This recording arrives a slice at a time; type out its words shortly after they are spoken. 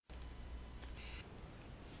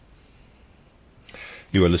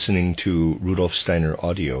You are listening to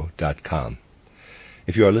RudolfSteinerAudio.com.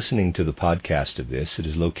 If you are listening to the podcast of this, it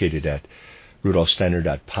is located at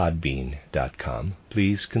RudolfSteiner.podbean.com.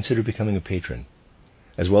 Please consider becoming a patron.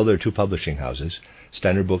 As well, there are two publishing houses,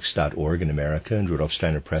 SteinerBooks.org in America and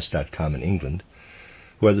RudolfSteinerPress.com in England,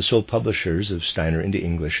 who are the sole publishers of Steiner into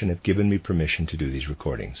English and have given me permission to do these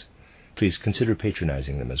recordings. Please consider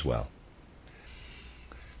patronizing them as well.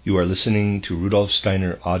 You are listening to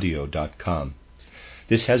RudolfSteinerAudio.com.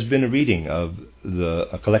 This has been a reading of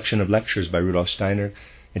a collection of lectures by Rudolf Steiner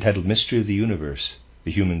entitled Mystery of the Universe,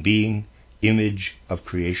 the Human Being, Image of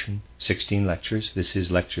Creation, 16 lectures. This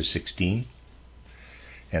is lecture 16.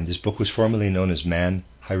 And this book was formerly known as Man,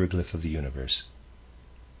 Hieroglyph of the Universe.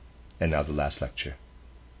 And now the last lecture.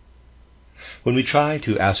 When we try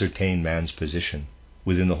to ascertain man's position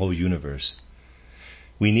within the whole universe,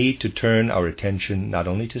 we need to turn our attention not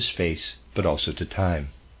only to space, but also to time.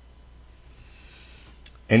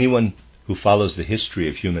 Anyone who follows the history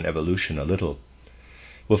of human evolution a little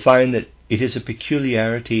will find that it is a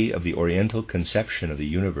peculiarity of the Oriental conception of the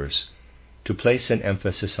universe to place an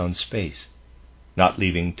emphasis on space, not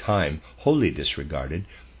leaving time wholly disregarded,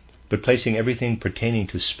 but placing everything pertaining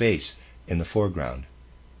to space in the foreground.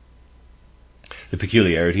 The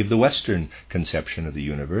peculiarity of the Western conception of the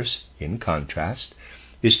universe, in contrast,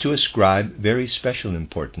 is to ascribe very special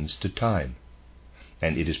importance to time.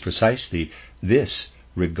 And it is precisely this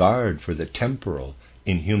regard for the temporal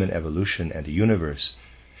in human evolution and the universe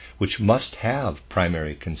which must have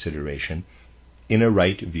primary consideration in a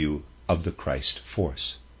right view of the Christ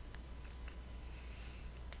force.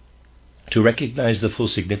 To recognize the full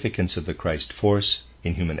significance of the Christ force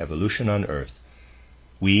in human evolution on earth,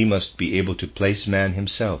 we must be able to place man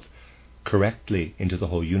himself correctly into the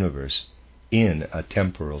whole universe in a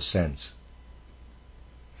temporal sense.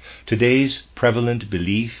 Today's prevalent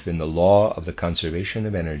belief in the law of the conservation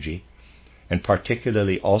of energy, and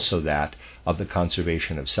particularly also that of the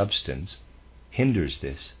conservation of substance, hinders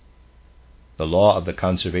this. The law of the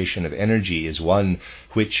conservation of energy is one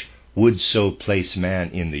which would so place man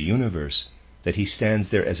in the universe that he stands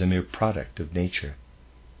there as a mere product of nature.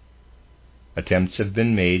 Attempts have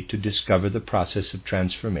been made to discover the process of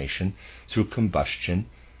transformation through combustion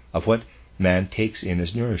of what man takes in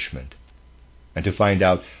as nourishment, and to find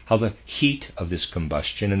out how the heat of this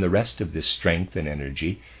combustion and the rest of this strength and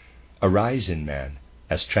energy arise in man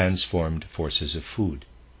as transformed forces of food.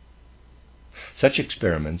 Such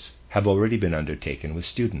experiments have already been undertaken with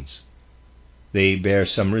students. They bear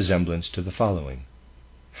some resemblance to the following.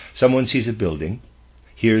 Someone sees a building,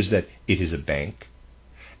 hears that it is a bank,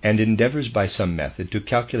 and endeavors by some method to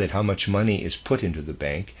calculate how much money is put into the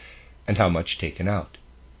bank and how much taken out.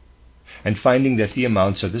 And finding that the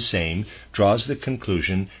amounts are the same, draws the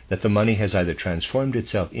conclusion that the money has either transformed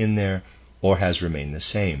itself in there or has remained the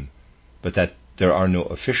same, but that there are no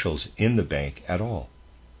officials in the bank at all.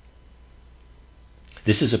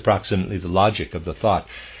 This is approximately the logic of the thought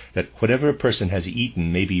that whatever a person has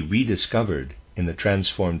eaten may be rediscovered in the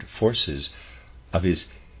transformed forces of his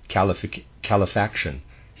calefaction,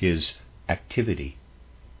 his activity.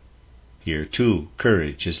 Here, too,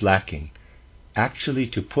 courage is lacking, actually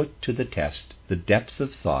to put to the test the depth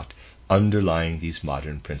of thought underlying these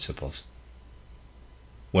modern principles.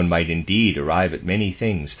 One might indeed arrive at many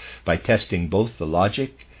things by testing both the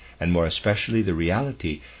logic and more especially the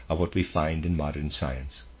reality of what we find in modern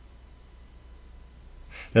science.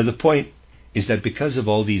 Now the point is that because of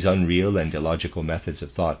all these unreal and illogical methods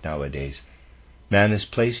of thought nowadays, man is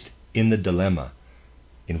placed in the dilemma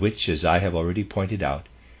in which, as I have already pointed out,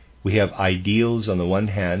 we have ideals on the one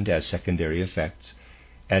hand as secondary effects,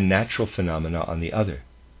 and natural phenomena on the other,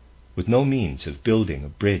 with no means of building a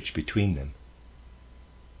bridge between them.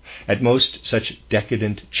 At most, such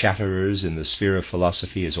decadent chatterers in the sphere of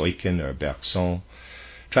philosophy as Eucken or Bergson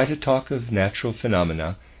try to talk of natural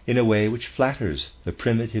phenomena in a way which flatters the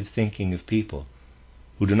primitive thinking of people,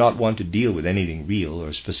 who do not want to deal with anything real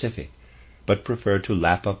or specific, but prefer to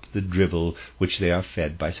lap up the drivel which they are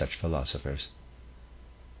fed by such philosophers.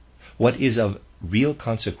 What is of real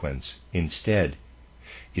consequence, instead,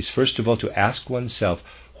 is first of all to ask oneself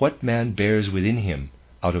what man bears within him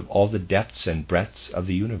out of all the depths and breadths of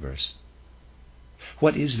the universe.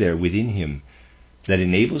 What is there within him that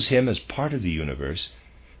enables him, as part of the universe,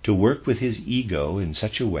 to work with his ego in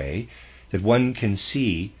such a way that one can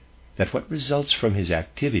see that what results from his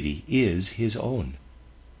activity is his own?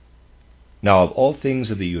 Now, of all things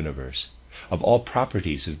of the universe, of all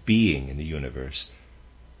properties of being in the universe,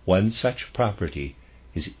 one such property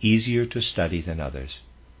is easier to study than others,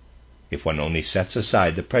 if one only sets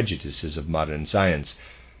aside the prejudices of modern science,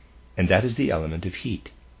 and that is the element of heat.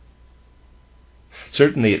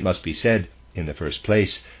 Certainly it must be said, in the first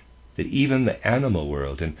place, that even the animal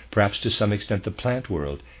world, and perhaps to some extent the plant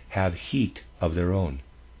world, have heat of their own.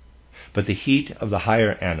 But the heat of the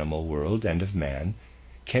higher animal world and of man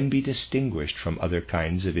can be distinguished from other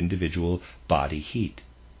kinds of individual body heat.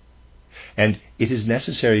 And it is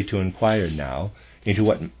necessary to inquire now into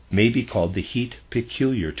what may be called the heat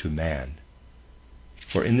peculiar to man.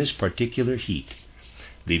 For in this particular heat,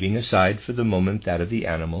 leaving aside for the moment that of the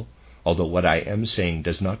animal, although what I am saying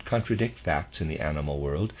does not contradict facts in the animal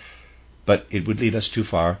world, but it would lead us too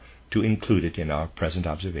far to include it in our present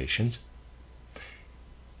observations,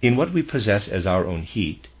 in what we possess as our own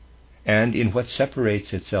heat, and in what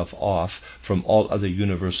separates itself off from all other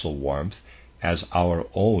universal warmth as our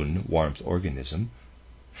own warmth organism,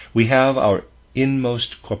 we have our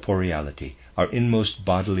inmost corporeality, our inmost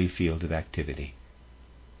bodily field of activity.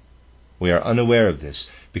 We are unaware of this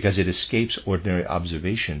because it escapes ordinary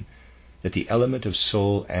observation that the element of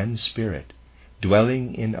soul and spirit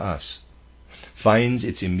dwelling in us finds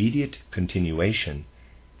its immediate continuation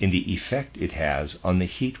in the effect it has on the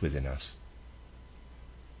heat within us.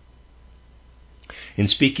 In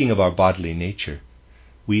speaking of our bodily nature,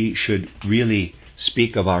 we should really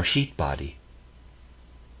speak of our heat body.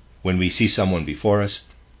 When we see someone before us,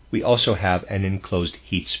 we also have an enclosed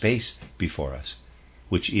heat space before us,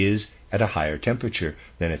 which is at a higher temperature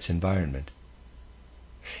than its environment.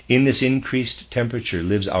 In this increased temperature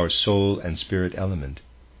lives our soul and spirit element,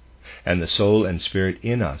 and the soul and spirit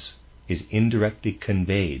in us is indirectly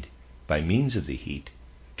conveyed by means of the heat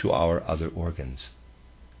to our other organs.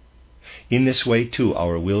 In this way, too,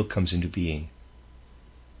 our will comes into being.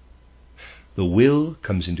 The will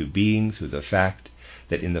comes into being through the fact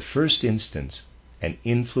that in the first instance an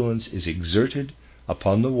influence is exerted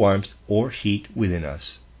upon the warmth or heat within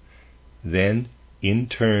us, then, in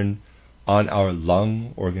turn, on our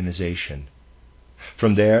lung organization,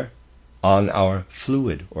 from there on our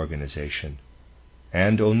fluid organization,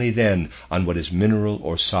 and only then on what is mineral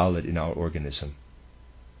or solid in our organism.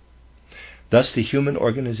 Thus the human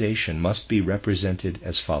organization must be represented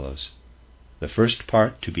as follows. The first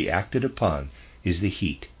part to be acted upon is the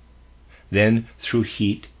heat. Then, through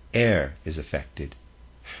heat, air is affected.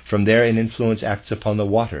 From there an influence acts upon the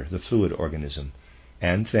water, the fluid organism,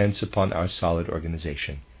 and thence upon our solid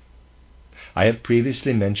organization. I have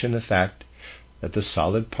previously mentioned the fact that the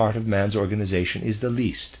solid part of man's organization is the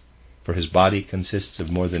least, for his body consists of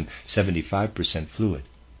more than 75% fluid.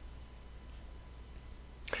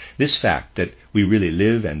 This fact that we really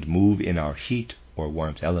live and move in our heat or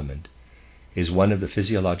warmth element is one of the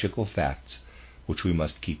physiological facts which we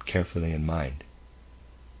must keep carefully in mind.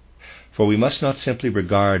 For we must not simply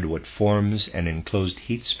regard what forms an enclosed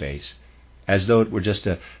heat space as though it were just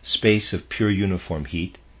a space of pure uniform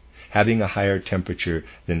heat, having a higher temperature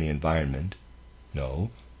than the environment. No,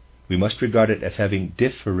 we must regard it as having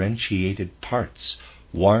differentiated parts,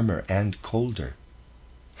 warmer and colder.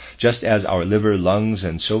 Just as our liver, lungs,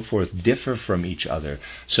 and so forth differ from each other,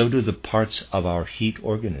 so do the parts of our heat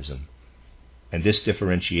organism. And this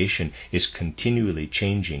differentiation is continually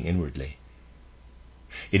changing inwardly.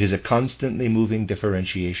 It is a constantly moving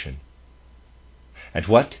differentiation. And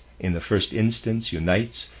what, in the first instance,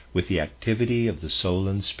 unites with the activity of the soul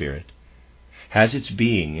and spirit, has its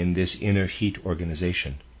being in this inner heat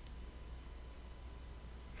organization.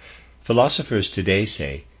 Philosophers today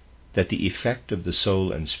say that the effect of the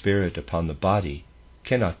soul and spirit upon the body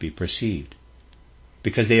cannot be perceived,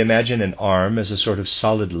 because they imagine an arm as a sort of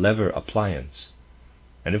solid lever appliance.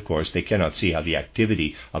 And of course they cannot see how the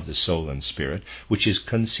activity of the soul and spirit, which is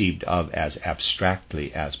conceived of as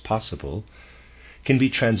abstractly as possible, can be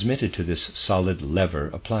transmitted to this solid lever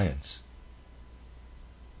appliance.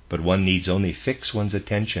 But one needs only fix one's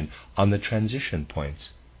attention on the transition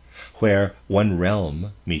points, where one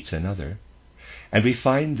realm meets another, and we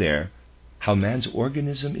find there how man's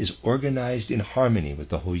organism is organized in harmony with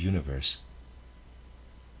the whole universe.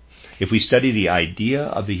 If we study the idea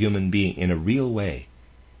of the human being in a real way,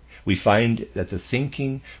 we find that the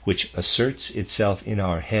thinking which asserts itself in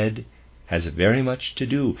our head has very much to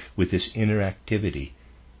do with this inner activity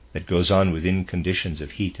that goes on within conditions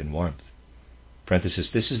of heat and warmth. Parenthesis,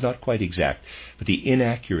 this is not quite exact, but the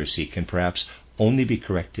inaccuracy can perhaps only be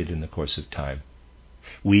corrected in the course of time.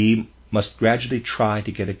 We must gradually try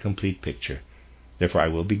to get a complete picture. Therefore I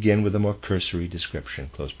will begin with a more cursory description,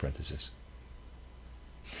 close parenthesis.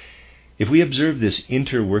 If we observe this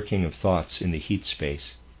interworking of thoughts in the heat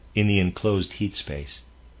space, in the enclosed heat space,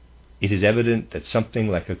 it is evident that something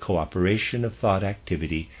like a cooperation of thought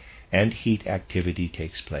activity and heat activity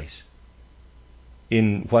takes place.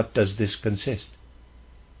 In what does this consist?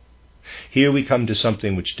 Here we come to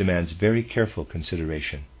something which demands very careful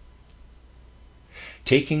consideration.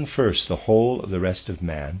 Taking first the whole of the rest of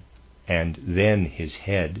man, and then his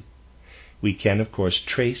head, we can, of course,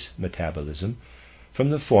 trace metabolism from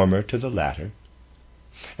the former to the latter,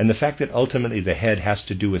 and the fact that ultimately the head has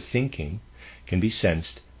to do with thinking can be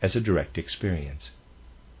sensed as a direct experience.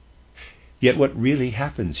 Yet what really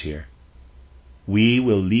happens here? We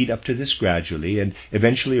will lead up to this gradually and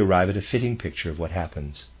eventually arrive at a fitting picture of what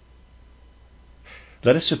happens.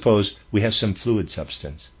 Let us suppose we have some fluid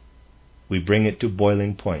substance. We bring it to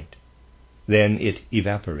boiling point. Then it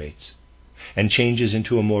evaporates and changes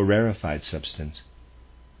into a more rarefied substance.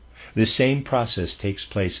 This same process takes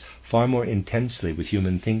place far more intensely with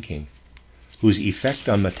human thinking, whose effect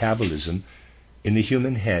on metabolism in the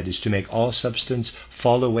human head is to make all substance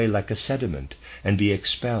fall away like a sediment and be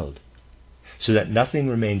expelled, so that nothing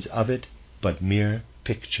remains of it but mere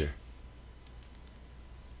picture.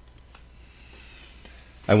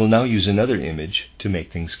 I will now use another image to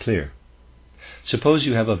make things clear. Suppose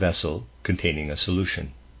you have a vessel containing a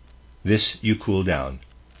solution. This you cool down,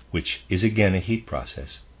 which is again a heat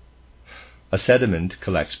process. A sediment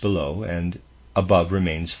collects below, and above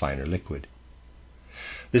remains finer liquid.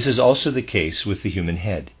 This is also the case with the human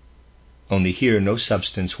head, only here no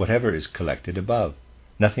substance whatever is collected above,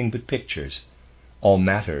 nothing but pictures. All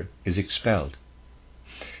matter is expelled.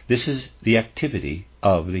 This is the activity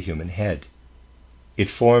of the human head. It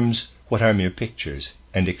forms what are mere pictures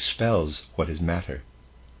and expels what is matter.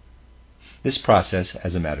 This process,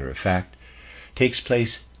 as a matter of fact, takes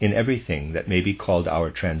place in everything that may be called our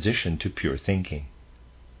transition to pure thinking.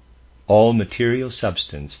 All material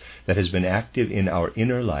substance that has been active in our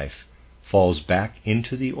inner life falls back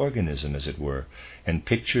into the organism, as it were, and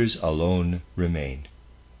pictures alone remain.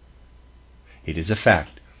 It is a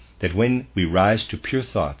fact that when we rise to pure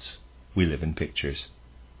thoughts, we live in pictures.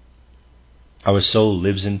 Our soul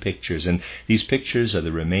lives in pictures, and these pictures are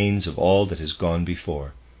the remains of all that has gone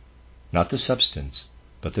before. Not the substance,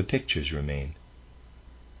 but the pictures remain.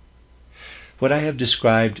 What I have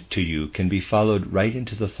described to you can be followed right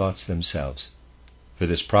into the thoughts themselves, for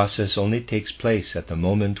this process only takes place at the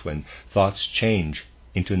moment when thoughts change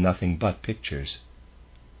into nothing but pictures.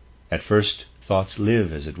 At first, thoughts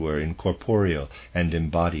live, as it were, in corporeal and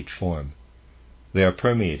embodied form. They are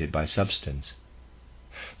permeated by substance.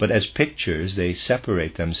 But as pictures, they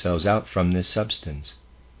separate themselves out from this substance.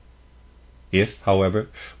 If, however,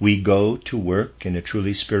 we go to work in a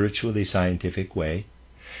truly spiritually scientific way,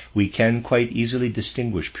 we can quite easily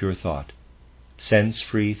distinguish pure thought,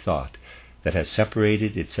 sense-free thought that has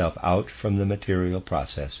separated itself out from the material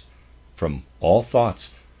process, from all thoughts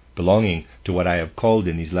belonging to what I have called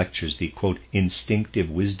in these lectures the, quote, instinctive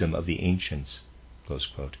wisdom of the ancients, close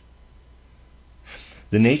quote.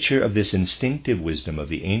 The nature of this instinctive wisdom of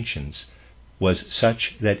the ancients was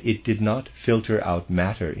such that it did not filter out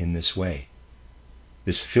matter in this way.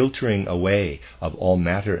 This filtering away of all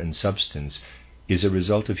matter and substance is a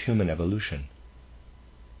result of human evolution.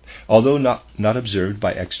 Although not observed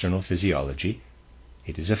by external physiology,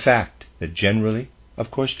 it is a fact that generally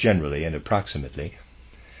and approximately,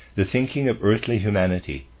 the thinking of earthly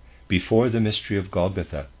humanity before the mystery of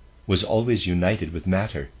Golgotha was always united with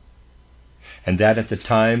matter, and that at the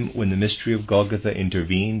time when the mystery of Golgotha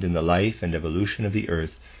intervened in the life and evolution of the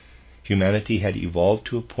earth, humanity had evolved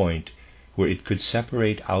to a point where it could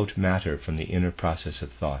separate out matter from the inner process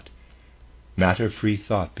of thought. Matter-free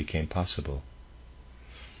thought became possible.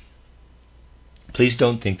 Please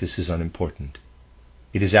don't think this is unimportant.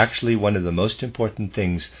 It is actually one of the most important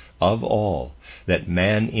things of all that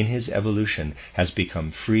man in his evolution has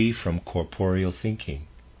become free from corporeal thinking,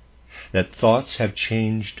 that thoughts have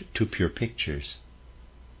changed to pure pictures.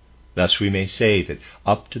 Thus we may say that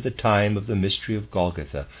up to the time of the mystery of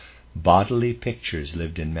Golgotha, bodily pictures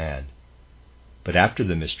lived in man. But after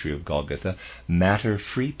the mystery of Golgotha,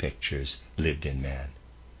 matter-free pictures lived in man.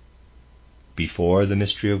 Before the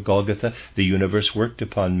mystery of Golgotha, the universe worked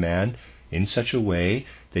upon man in such a way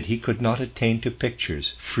that he could not attain to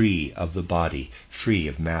pictures free of the body, free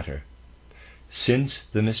of matter. Since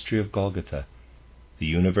the mystery of Golgotha, the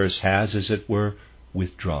universe has, as it were,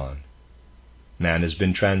 withdrawn. Man has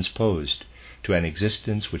been transposed to an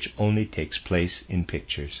existence which only takes place in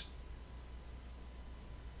pictures.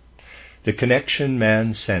 The connection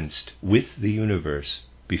man sensed with the universe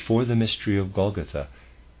before the mystery of Golgotha,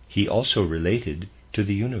 he also related to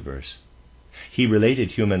the universe. He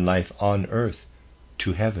related human life on earth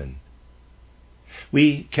to heaven.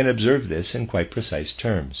 We can observe this in quite precise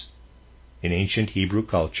terms. In ancient Hebrew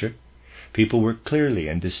culture, people were clearly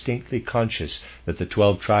and distinctly conscious that the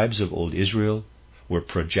 12 tribes of old Israel were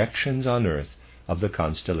projections on earth of the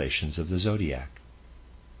constellations of the zodiac.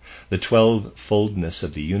 The 12-foldness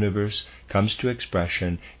of the universe comes to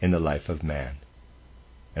expression in the life of man.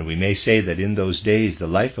 And we may say that in those days the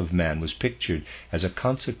life of man was pictured as a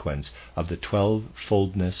consequence of the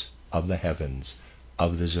 12-foldness of the heavens,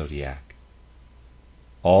 of the zodiac.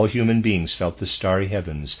 All human beings felt the starry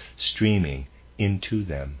heavens streaming into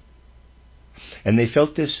them. And they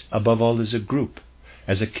felt this above all as a group,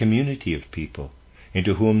 as a community of people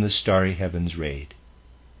into whom the starry heavens rayed.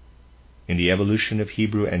 In the evolution of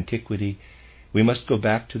Hebrew antiquity, we must go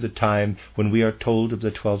back to the time when we are told of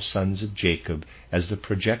the 12 sons of Jacob as the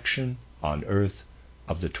projection on earth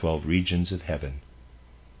of the 12 regions of heaven.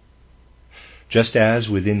 Just as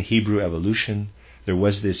within Hebrew evolution there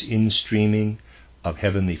was this instreaming of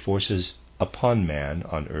heavenly forces upon man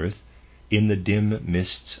on earth in the dim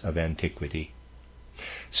mists of antiquity,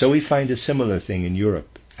 so we find a similar thing in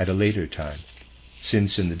Europe at a later time,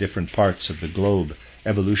 since in the different parts of the globe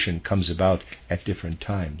evolution comes about at different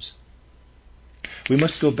times. We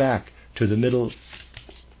must go back to the Middle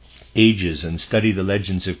Ages and study the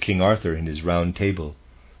legends of King Arthur and his Round Table,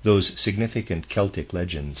 those significant Celtic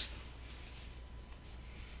legends.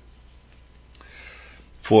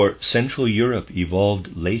 For Central Europe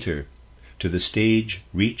evolved later to the stage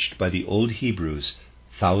reached by the old Hebrews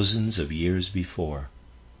thousands of years before.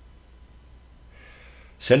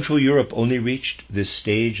 Central Europe only reached this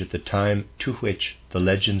stage at the time to which the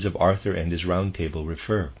legends of Arthur and his Round Table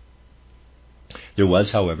refer. There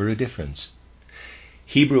was, however, a difference.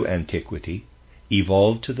 Hebrew antiquity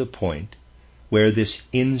evolved to the point where this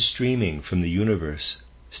instreaming from the universe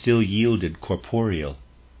still yielded corporeal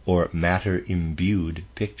or matter-imbued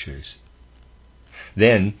pictures.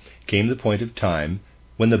 Then came the point of time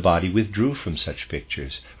when the body withdrew from such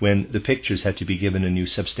pictures, when the pictures had to be given a new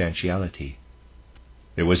substantiality.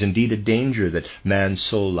 There was indeed a danger that man's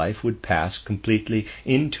soul life would pass completely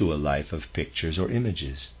into a life of pictures or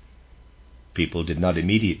images. People did not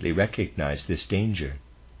immediately recognize this danger.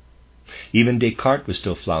 Even Descartes was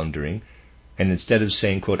still floundering, and instead of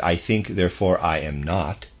saying, quote, "I think, therefore I am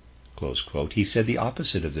not," close quote, he said the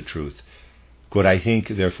opposite of the truth. Quote, "I think,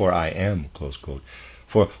 therefore I am," close quote.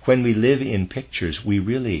 For when we live in pictures, we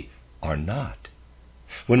really are not.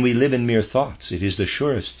 When we live in mere thoughts, it is the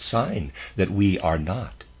surest sign that we are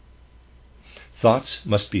not. Thoughts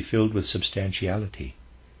must be filled with substantiality.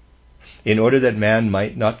 In order that man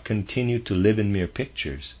might not continue to live in mere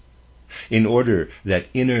pictures, in order that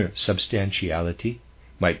inner substantiality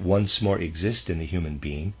might once more exist in the human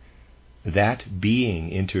being, that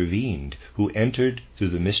being intervened who entered through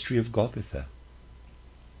the mystery of Golgotha.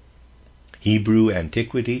 Hebrew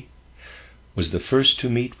antiquity was the first to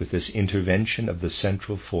meet with this intervention of the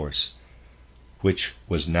central force, which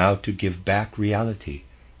was now to give back reality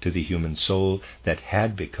to the human soul that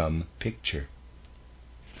had become picture.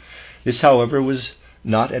 This, however, was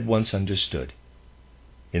not at once understood.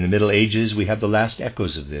 In the Middle Ages we have the last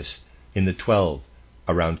echoes of this in the 12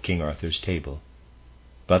 around King Arthur's table.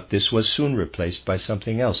 But this was soon replaced by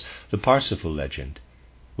something else, the Parsifal legend,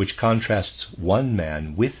 which contrasts one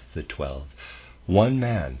man with the 12, one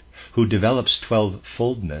man who develops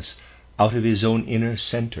 12-foldness out of his own inner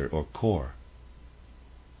center or core.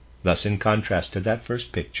 Thus, in contrast to that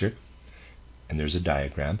first picture, and there's a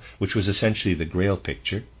diagram, which was essentially the Grail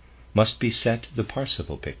picture, must be set the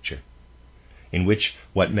Parsifal picture, in which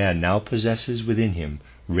what man now possesses within him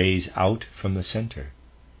rays out from the center.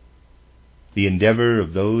 The endeavor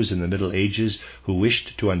of those in the Middle Ages who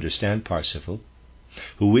wished to understand Parsifal,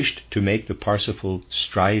 who wished to make the Parsifal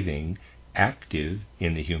striving active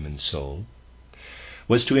in the human soul,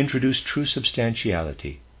 was to introduce true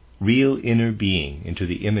substantiality, real inner being into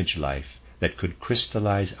the image life that could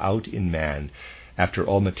crystallize out in man after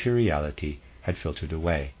all materiality had filtered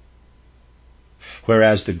away.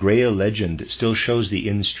 Whereas the Grail legend still shows the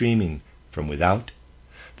instreaming from without,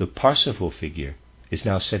 the Parsifal figure is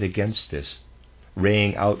now set against this,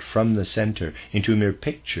 raying out from the center into mere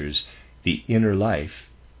pictures the inner life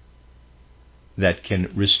that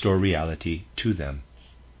can restore reality to them.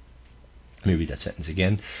 Let me read that sentence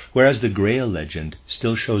again. Whereas the Grail legend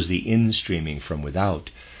still shows the instreaming from without,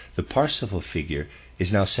 the Parsifal figure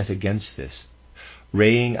is now set against this,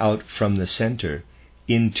 raying out from the center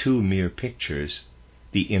into mere pictures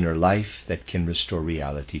the inner life that can restore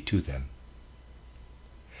reality to them.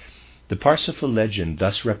 The Parsifal legend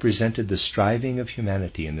thus represented the striving of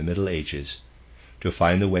humanity in the Middle Ages to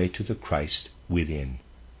find the way to the Christ within.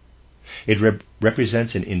 It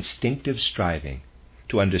represents an instinctive striving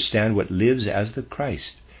to understand what lives as the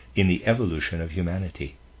Christ in the evolution of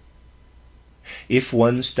humanity. If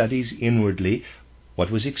one studies inwardly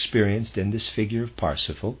what was experienced in this figure of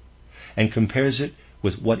Parsifal, and compares it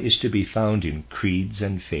with what is to be found in creeds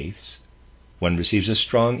and faiths, one receives a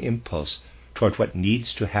strong impulse toward what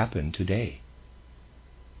needs to happen today.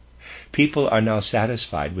 People are now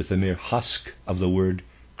satisfied with the mere husk of the word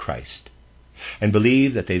Christ, and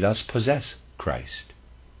believe that they thus possess Christ,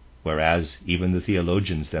 whereas even the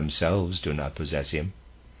theologians themselves do not possess him,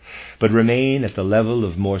 but remain at the level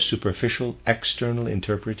of more superficial external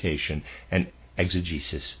interpretation and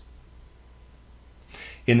exegesis.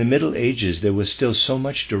 In the Middle Ages there was still so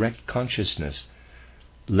much direct consciousness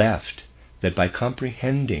left that by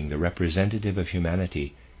comprehending the representative of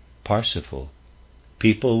humanity, Parsifal,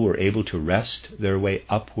 people were able to wrest their way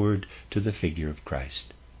upward to the figure of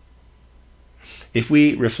Christ. If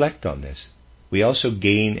we reflect on this, we also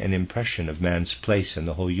gain an impression of man's place in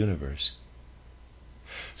the whole universe.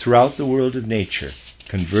 Throughout the world of nature,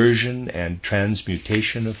 conversion and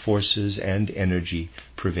transmutation of forces and energy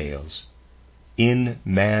prevails. In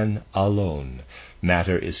man alone,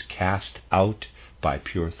 matter is cast out by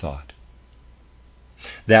pure thought.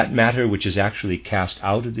 That matter which is actually cast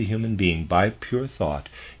out of the human being by pure thought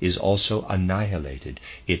is also annihilated.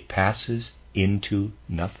 It passes into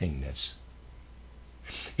nothingness.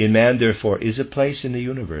 In man, therefore, is a place in the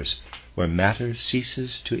universe where matter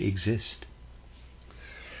ceases to exist.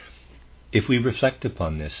 If we reflect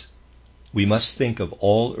upon this, we must think of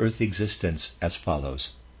all earth existence as follows.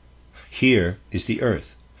 Here is the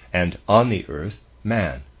earth, and on the earth,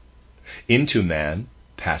 man. Into man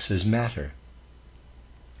passes matter.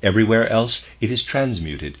 Everywhere else it is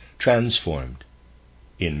transmuted, transformed.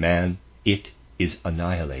 In man it is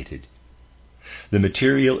annihilated. The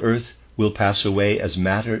material earth will pass away as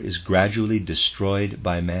matter is gradually destroyed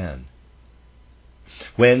by man.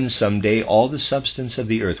 When someday all the substance of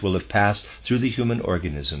the earth will have passed through the human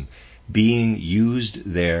organism, being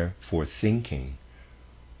used there for thinking,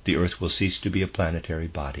 the earth will cease to be a planetary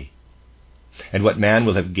body. And what man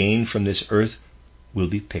will have gained from this earth will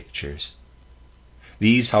be pictures.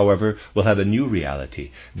 These, however, will have a new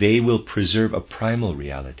reality. They will preserve a primal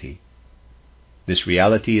reality. This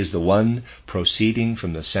reality is the one proceeding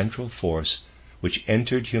from the central force which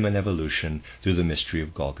entered human evolution through the mystery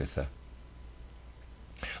of Golgotha.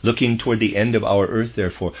 Looking toward the end of our earth,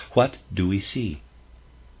 therefore, what do we see?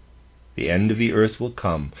 The end of the earth will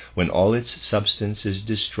come when all its substance is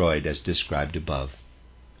destroyed as described above.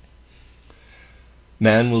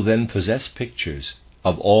 Man will then possess pictures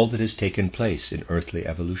of all that has taken place in earthly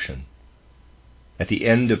evolution. At the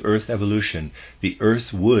end of earth evolution, the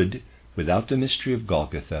earth would, without the mystery of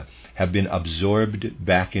Golgotha, have been absorbed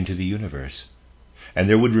back into the universe, and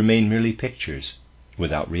there would remain merely pictures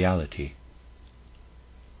without reality.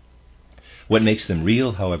 What makes them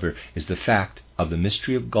real, however, is the fact of the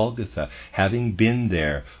mystery of Golgotha having been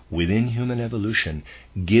there within human evolution,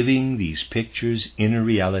 giving these pictures inner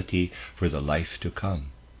reality for the life to come.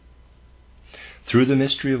 Through the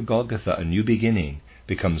mystery of Golgotha, a new beginning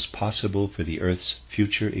becomes possible for the earth's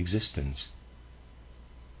future existence.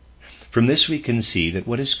 From this we can see that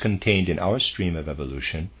what is contained in our stream of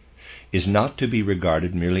evolution is not to be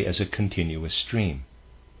regarded merely as a continuous stream,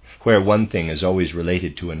 where one thing is always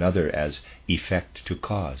related to another as effect to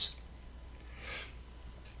cause.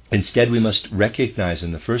 Instead, we must recognize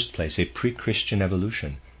in the first place a pre-Christian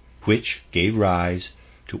evolution, which gave rise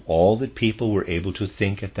to all that people were able to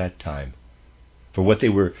think at that time. For what they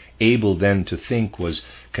were able then to think was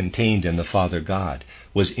contained in the Father God,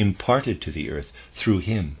 was imparted to the earth through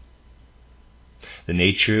him. The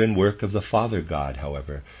nature and work of the Father God,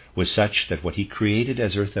 however, was such that what he created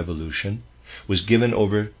as earth evolution was given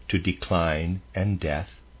over to decline and death,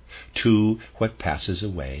 to what passes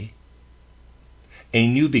away. A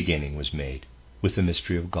new beginning was made with the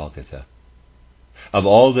mystery of Golgotha. Of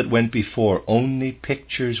all that went before, only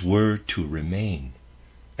pictures were to remain,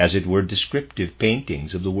 as it were descriptive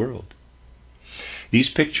paintings of the world. These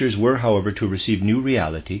pictures were, however, to receive new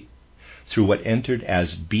reality through what entered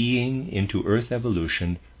as being into earth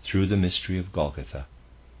evolution through the mystery of Golgotha.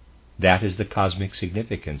 That is the cosmic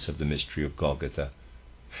significance of the mystery of Golgotha.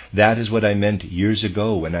 That is what I meant years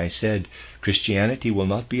ago when I said Christianity will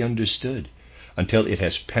not be understood until it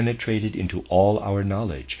has penetrated into all our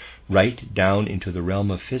knowledge, right down into the realm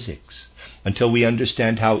of physics, until we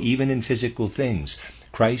understand how even in physical things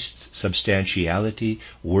Christ's substantiality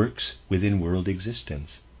works within world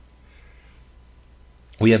existence.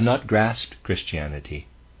 We have not grasped Christianity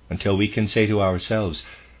until we can say to ourselves,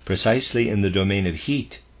 precisely in the domain of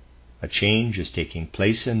heat, a change is taking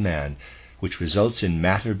place in man which results in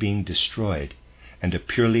matter being destroyed and a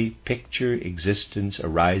purely picture existence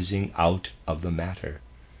arising out of the matter.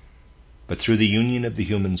 But through the union of the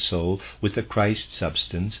human soul with the Christ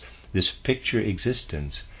substance, this picture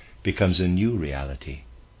existence becomes a new reality.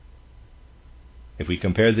 If we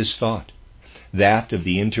compare this thought, that of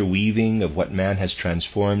the interweaving of what man has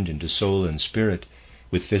transformed into soul and spirit,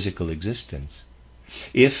 with physical existence,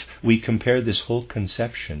 if we compare this whole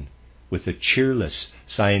conception with the cheerless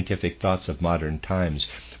scientific thoughts of modern times,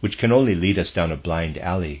 which can only lead us down a blind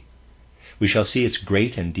alley, we shall see its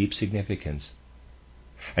great and deep significance.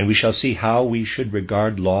 And we shall see how we should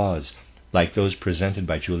regard laws like those presented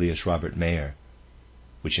by Julius Robert Mayer,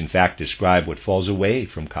 which in fact describe what falls away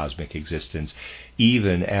from cosmic existence,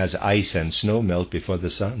 even as ice and snow melt before the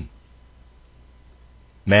sun.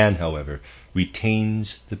 Man, however,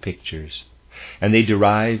 retains the pictures, and they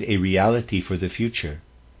derive a reality for the future,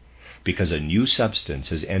 because a new substance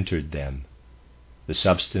has entered them, the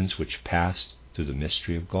substance which passed through the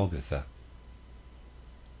mystery of Golgotha.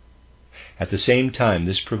 At the same time,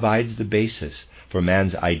 this provides the basis for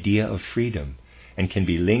man's idea of freedom and can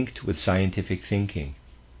be linked with scientific thinking,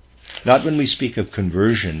 not when we speak of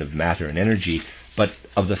conversion of matter and energy, but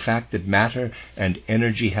of the fact that matter and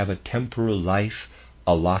energy have a temporal life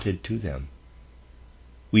allotted to them.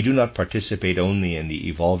 We do not participate only in the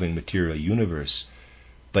evolving material universe,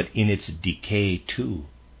 but in its decay too.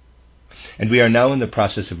 And we are now in the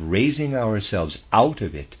process of raising ourselves out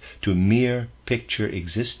of it to mere picture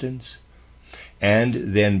existence,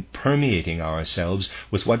 and then permeating ourselves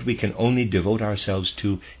with what we can only devote ourselves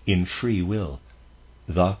to in free will,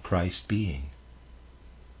 the Christ being.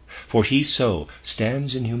 For he so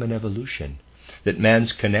stands in human evolution that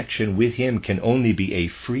man's connection with him can only be a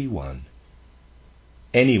free one.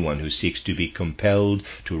 Anyone who seeks to be compelled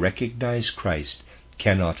to recognize Christ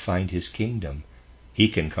cannot find his kingdom. He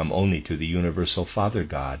can come only to the universal Father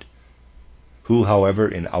God, who, however,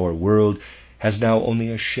 in our world has now only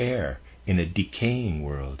a share in a decaying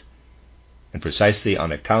world, and precisely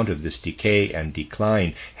on account of this decay and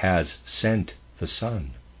decline has sent the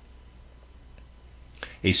Son.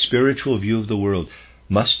 A spiritual view of the world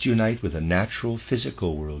must unite with a natural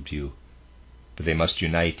physical worldview, but they must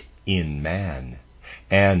unite in man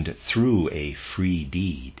and through a free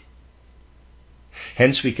deed.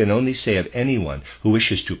 Hence we can only say of anyone who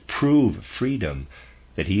wishes to prove freedom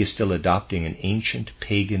that he is still adopting an ancient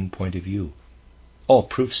pagan point of view. All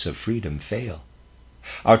proofs of freedom fail.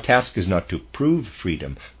 Our task is not to prove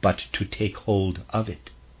freedom, but to take hold of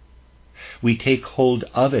it. We take hold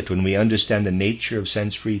of it when we understand the nature of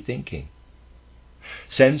sense-free thinking.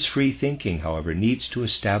 Sense-free thinking, however, needs to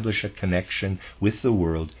establish a connection with the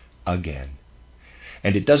world again.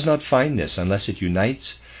 And it does not find this unless it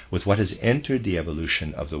unites with what has entered the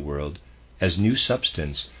evolution of the world as new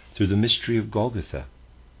substance through the mystery of Golgotha.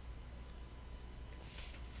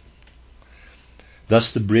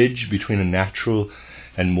 Thus the bridge between a natural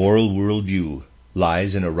and moral worldview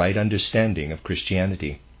lies in a right understanding of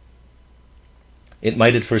Christianity. It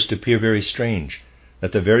might at first appear very strange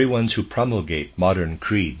that the very ones who promulgate modern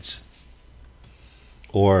creeds,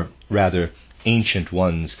 or rather ancient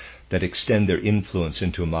ones that extend their influence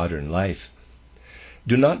into modern life,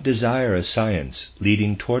 do not desire a science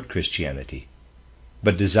leading toward Christianity,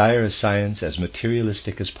 but desire a science as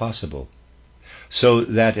materialistic as possible, so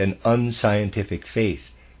that an unscientific faith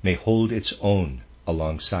may hold its own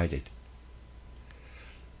alongside it.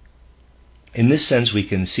 In this sense, we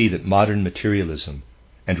can see that modern materialism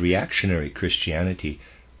and reactionary Christianity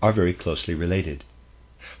are very closely related,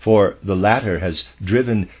 for the latter has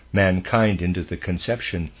driven mankind into the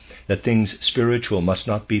conception that things spiritual must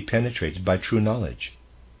not be penetrated by true knowledge.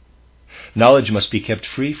 Knowledge must be kept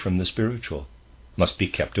free from the spiritual, must be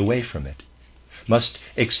kept away from it, must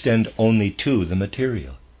extend only to the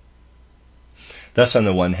material. Thus, on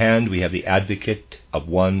the one hand, we have the advocate of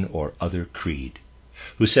one or other creed,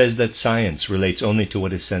 who says that science relates only to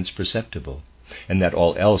what is sense perceptible, and that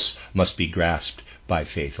all else must be grasped by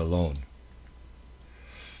faith alone.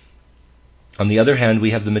 On the other hand,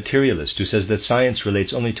 we have the materialist who says that science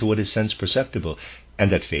relates only to what is sense perceptible,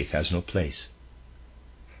 and that faith has no place.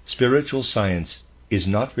 Spiritual science is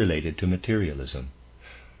not related to materialism.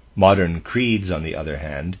 Modern creeds, on the other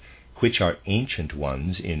hand, which are ancient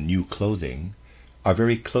ones in new clothing, are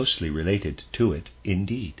very closely related to it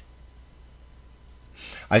indeed.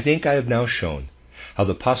 I think I have now shown how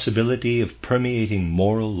the possibility of permeating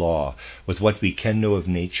moral law with what we can know of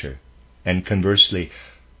nature, and conversely,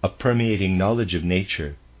 of permeating knowledge of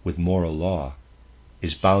nature with moral law,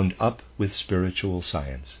 is bound up with spiritual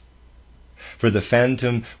science. For the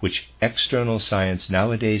phantom which external science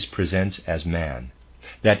nowadays presents as man,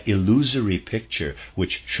 that illusory picture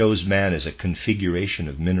which shows man as a configuration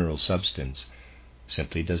of mineral substance,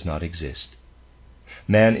 simply does not exist.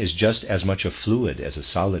 Man is just as much a fluid as a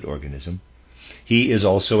solid organism. He is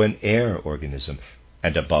also an air organism,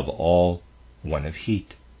 and above all, one of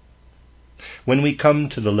heat. When we come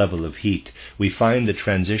to the level of heat, we find the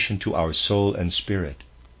transition to our soul and spirit.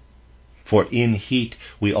 For in heat,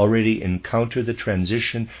 we already encounter the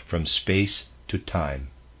transition from space to time.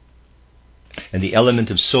 And the element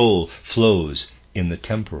of soul flows in the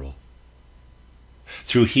temporal.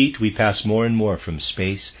 Through heat, we pass more and more from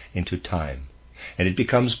space into time, and it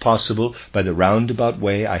becomes possible, by the roundabout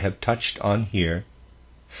way I have touched on here,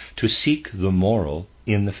 to seek the moral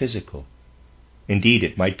in the physical. Indeed,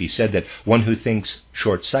 it might be said that one who thinks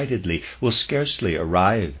short-sightedly will scarcely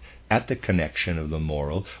arrive at the connection of the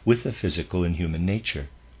moral with the physical in human nature.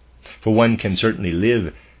 For one can certainly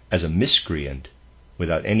live as a miscreant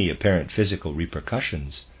without any apparent physical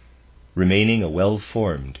repercussions, remaining a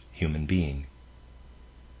well-formed human being.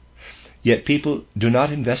 Yet people do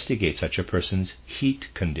not investigate such a person's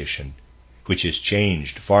heat condition, which is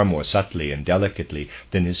changed far more subtly and delicately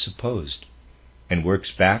than is supposed, and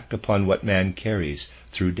works back upon what man carries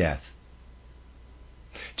through death.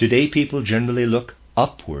 Today people generally look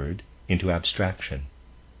upward into abstraction.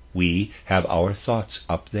 We have our thoughts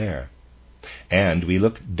up there, and we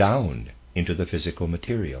look down into the physical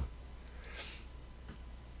material.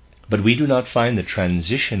 But we do not find the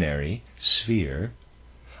transitionary sphere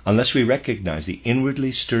unless we recognize the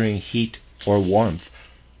inwardly stirring heat or warmth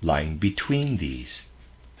lying between these,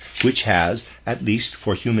 which has, at least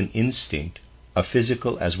for human instinct, a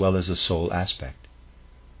physical as well as a soul aspect.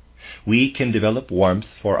 We can develop warmth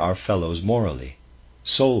for our fellows morally,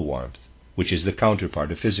 soul warmth, which is the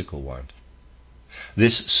counterpart of physical warmth.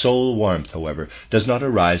 This soul warmth, however, does not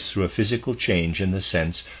arise through a physical change in the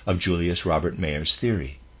sense of Julius Robert Mayer's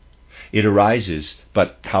theory. It arises,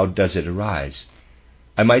 but how does it arise?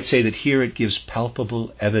 I might say that here it gives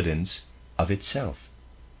palpable evidence of itself.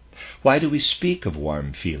 Why do we speak of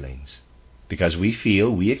warm feelings? Because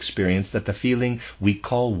we experience that the feeling we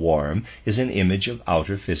call warm is an image of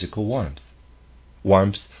outer physical warmth.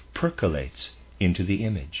 Warmth percolates into the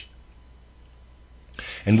image.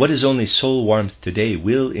 And what is only soul warmth today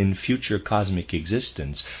will in future cosmic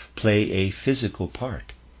existence play a physical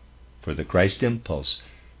part, for the Christ impulse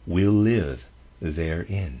will live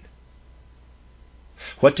therein.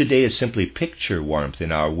 What today is simply picture warmth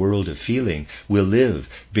in our world of feeling will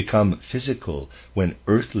become physical when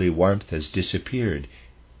earthly warmth has disappeared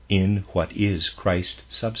in what is Christ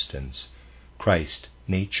substance, Christ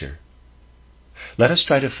nature. Let us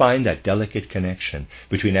try to find that delicate connection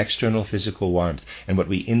between external physical warmth and what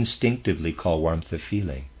we instinctively call warmth of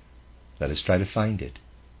feeling. Let us try to find it.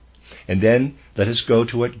 And then let us go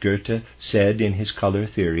to what Goethe said in his color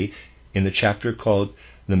theory in the chapter called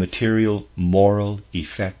The Material Moral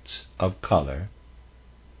Effects of Color.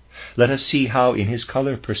 Let us see how in his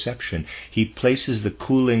color perception he places the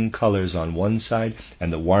cooling colors on one side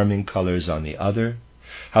and the warming colors on the other,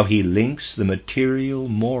 how he links the material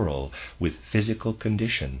moral with physical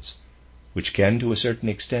conditions, which can to a certain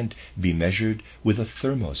extent be measured with a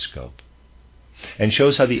thermoscope, and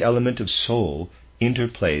shows how the element of soul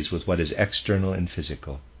interplays with what is external and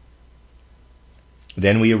physical.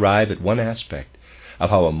 Then we arrive at one aspect of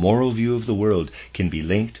how a moral view of the world can be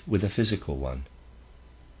linked with a physical one.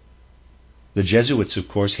 The Jesuits, of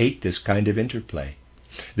course, hate this kind of interplay.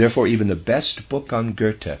 Therefore, even the best book on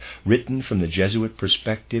Goethe, written from the Jesuit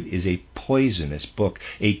perspective, is a poisonous book,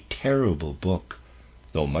 a terrible book,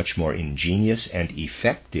 though much more ingenious and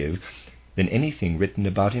effective than anything written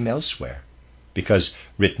about him elsewhere, because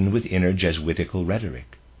written with inner Jesuitical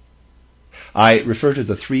rhetoric. I refer to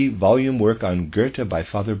the 3-volume work on Goethe by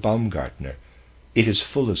Father Baumgartner. It is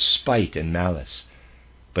full of spite and malice,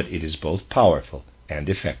 but it is both powerful and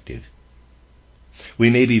effective. We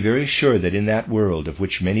may be very sure that in that world of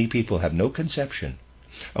which many people have no conception,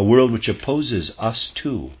 a world which opposes us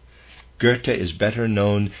too, Goethe is better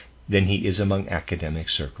known than he is among academic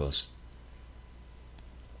circles.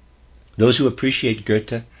 Those who appreciate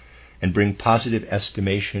Goethe and bring positive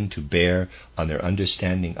estimation to bear on their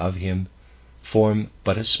understanding of him form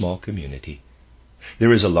but a small community.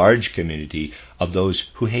 There is a large community of those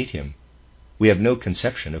who hate him. We have no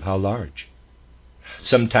conception of how large.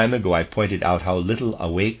 Some time ago I pointed out how little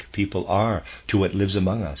awake people are to what lives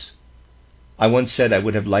among us. I once said I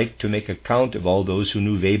would have liked to make a count of all those who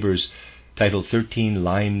knew Weber's title 13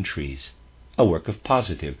 Lime Trees, a work of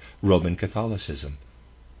positive Roman Catholicism.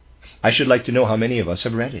 I should like to know how many of us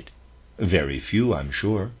have read it. Very few, I'm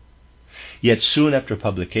sure. Yet soon after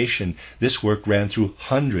publication, this work ran through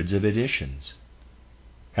hundreds of editions.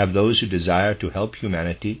 Have those who desire to help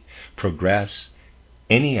humanity progress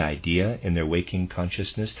any idea in their waking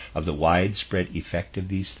consciousness of the widespread effect of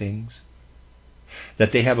these things?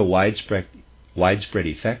 That they have a widespread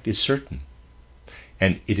effect is certain.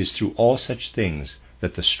 and it is through all such things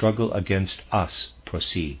that the struggle against us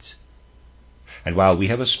proceeds. And while we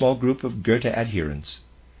have a small group of Goethe adherents,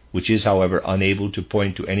 which is, however, unable to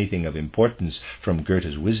point to anything of importance from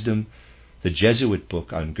Goethe's wisdom, the Jesuit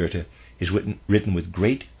book on Goethe is written with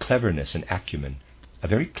great cleverness and acumen, a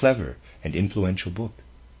very clever and influential book.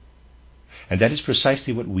 And that is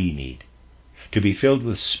precisely what we need, to be filled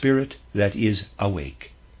with spirit that is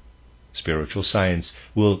awake. Spiritual science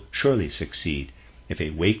will surely succeed if a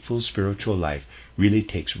wakeful spiritual life really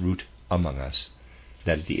takes root among us.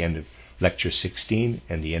 That at the end of Lecture 16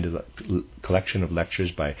 and the end of the collection of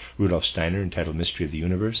lectures by Rudolf Steiner entitled Mystery of the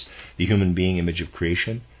Universe, the Human Being Image of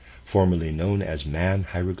Creation, formerly known as Man,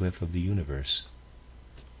 Hieroglyph of the Universe.